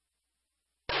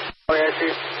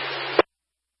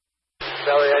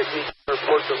Valley IT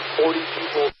reports of 40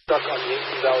 people stuck on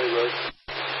Yankee Valley Road.